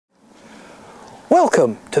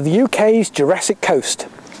Welcome to the UK's Jurassic Coast,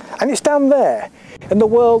 and it's down there in the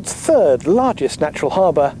world's third largest natural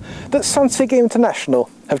harbour that Sunseeker International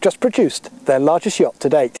have just produced their largest yacht to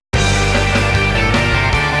date.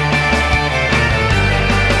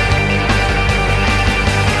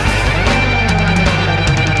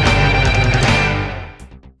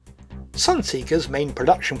 Sunseeker's main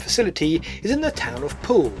production facility is in the town of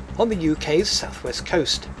Poole on the UK's southwest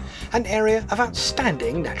coast, an area of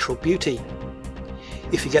outstanding natural beauty.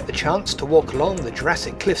 If you get the chance to walk along the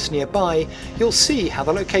Jurassic cliffs nearby, you'll see how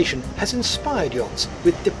the location has inspired yachts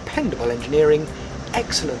with dependable engineering,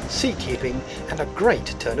 excellent seakeeping and a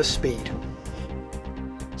great turn of speed.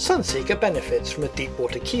 Sunseeker benefits from a deep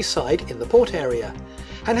water quayside in the port area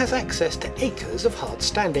and has access to acres of hard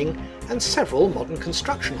standing and several modern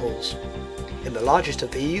construction halls. In the largest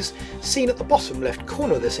of these, seen at the bottom left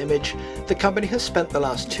corner of this image, the company has spent the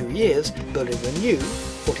last 2 years building the new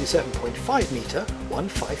 47.5 metre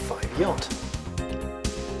 155 yacht.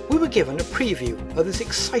 We were given a preview of this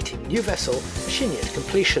exciting new vessel near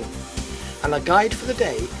completion, and our guide for the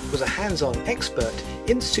day was a hands-on expert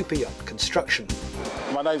in superyacht construction.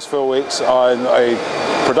 My name's Phil Weeks. I'm a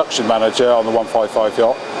production manager on the 155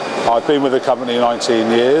 yacht. I've been with the company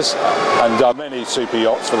 19 years and done many super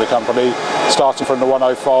yachts for the company, starting from the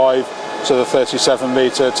 105 to the 37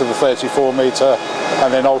 metre to the 34 metre,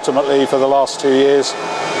 and then ultimately for the last 2 years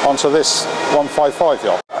onto this 155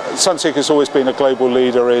 yacht. Sunseeker's always been a global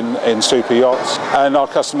leader in super yachts, and our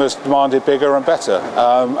customers demanded bigger and better,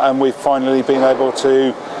 and we've finally been able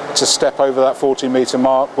to step over that 40 metre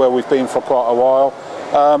mark, where we've been for quite a while,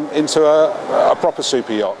 into a proper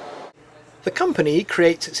super yacht. The company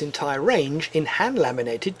creates its entire range in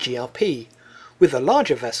hand-laminated GRP, with the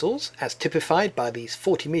larger vessels, as typified by these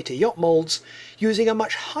 40-metre yacht moulds, using a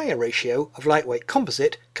much higher ratio of lightweight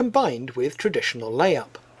composite combined with traditional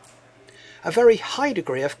layup. A very high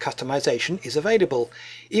degree of customization is available,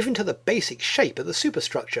 even to the basic shape of the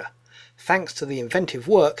superstructure, thanks to the inventive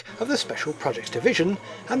work of the Special Projects Division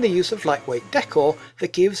and the use of lightweight decor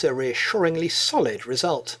that gives a reassuringly solid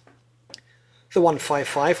result. The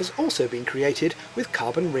 155 has also been created with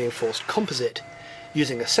carbon reinforced composite,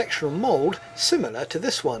 using a sectional mould similar to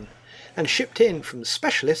this one, and shipped in from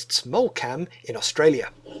specialists Moldcam in Australia.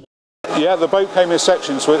 Yeah, the boat came in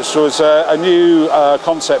sections, which was a new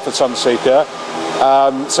concept for Sunseeker.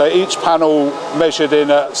 So each panel measured in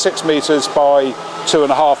at 6 metres by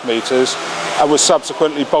 2.5 metres and was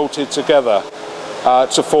subsequently bolted together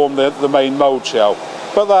to form the main mould shell.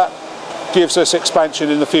 But that gives us expansion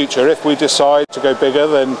in the future. If we decide to go bigger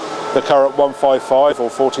than the current 155 or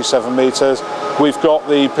 47 metres, we've got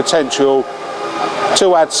the potential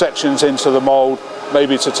to add sections into the mould,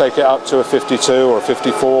 maybe to take it up to a 52 or a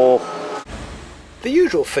 54. The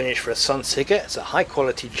usual finish for a Sunseeker is a high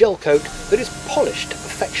quality gel coat that is polished to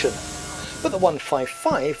perfection, but the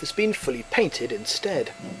 155 has been fully painted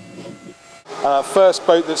instead. First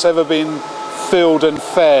boat that's ever been filled and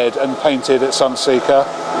faired and painted at Sunseeker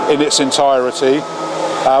in its entirety.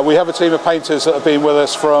 We have a team of painters that have been with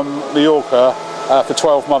us from Mallorca for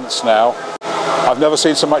 12 months now. I've never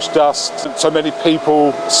seen so much dust, so many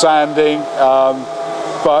people sanding,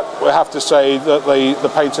 but we have to say that the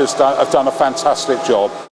painters have done a fantastic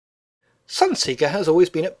job. Sunseeker has always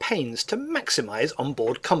been at pains to maximise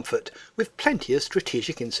onboard comfort with plenty of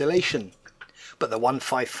strategic insulation. But the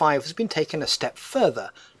 155 has been taken a step further,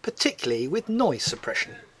 particularly with noise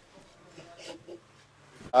suppression.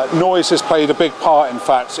 Noise has played a big part, in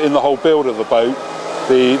fact, in the whole build of the boat.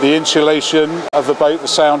 The insulation of the boat, the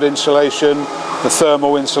sound insulation, the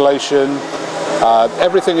thermal insulation,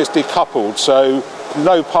 everything is decoupled, so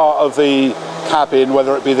no part of the cabin,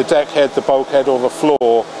 whether it be the deck head, the bulkhead or the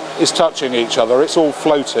floor, is touching each other. It's all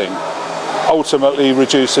floating, ultimately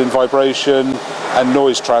reducing vibration and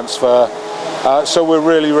noise transfer. So we're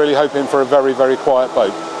really hoping for a very quiet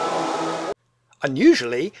boat.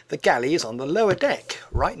 Unusually, the galley is on the lower deck,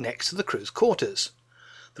 right next to the crew's quarters.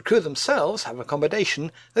 The crew themselves have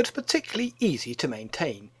accommodation that is particularly easy to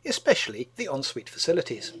maintain, especially the ensuite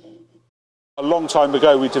facilities. A long time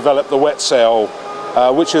ago we developed the wet sail,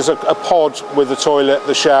 which is a pod with the toilet,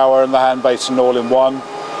 the shower and the hand basin all in one.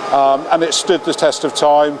 And it stood the test of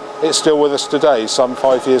time. It's still with us today, some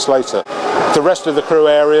 5 years later. The rest of the crew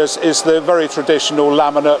areas is the very traditional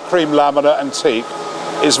laminate, cream laminate and teak.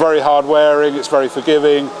 It's very hard wearing, it's very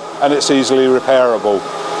forgiving and it's easily repairable.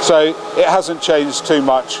 So it hasn't changed too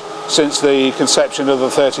much since the conception of the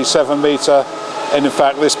 37 metre, and in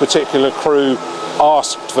fact this particular crew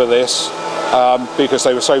asked for this because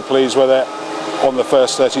they were so pleased with it on the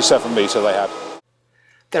first 37 metre they had.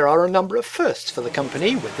 There are a number of firsts for the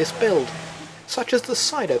company with this build. such as the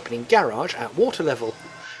side opening garage at water level,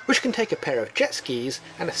 which can take a pair of jet skis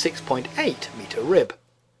and a 6.8 metre rib.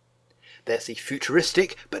 There's the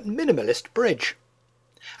futuristic but minimalist bridge,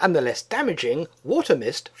 and the less damaging water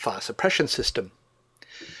mist fire suppression system.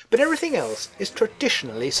 But everything else is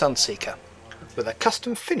traditionally Sunseeker, with a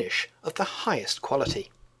custom finish of the highest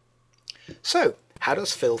quality. So, how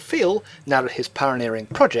does Phil feel now that his pioneering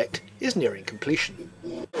project is nearing completion?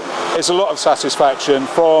 It's a lot of satisfaction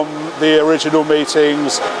from the original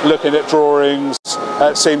meetings, looking at drawings,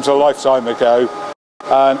 it seems a lifetime ago,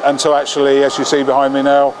 and to actually, as you see behind me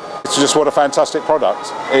now, it's just what a fantastic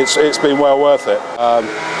product. It's been well worth it.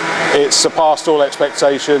 It's surpassed all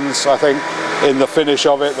expectations, I think, in the finish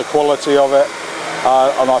of it, the quality of it,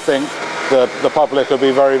 and I think the public will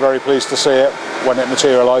be very, very pleased to see it when it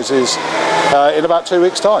materialises in about 2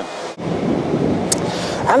 weeks' time.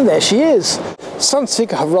 And there she is!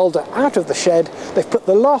 Sunseeker have rolled her out of the shed, they've put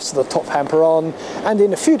the last of the top hamper on, and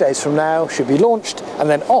in a few days from now she'll be launched and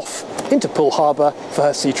then off into Poole Harbour for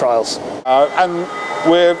her sea trials. And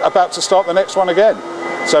we're about to start the next one again.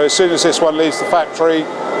 So as soon as this one leaves the factory,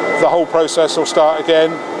 the whole process will start again.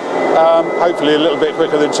 Hopefully a little bit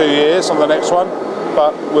quicker than 2 years on the next one,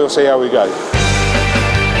 but we'll see how we go.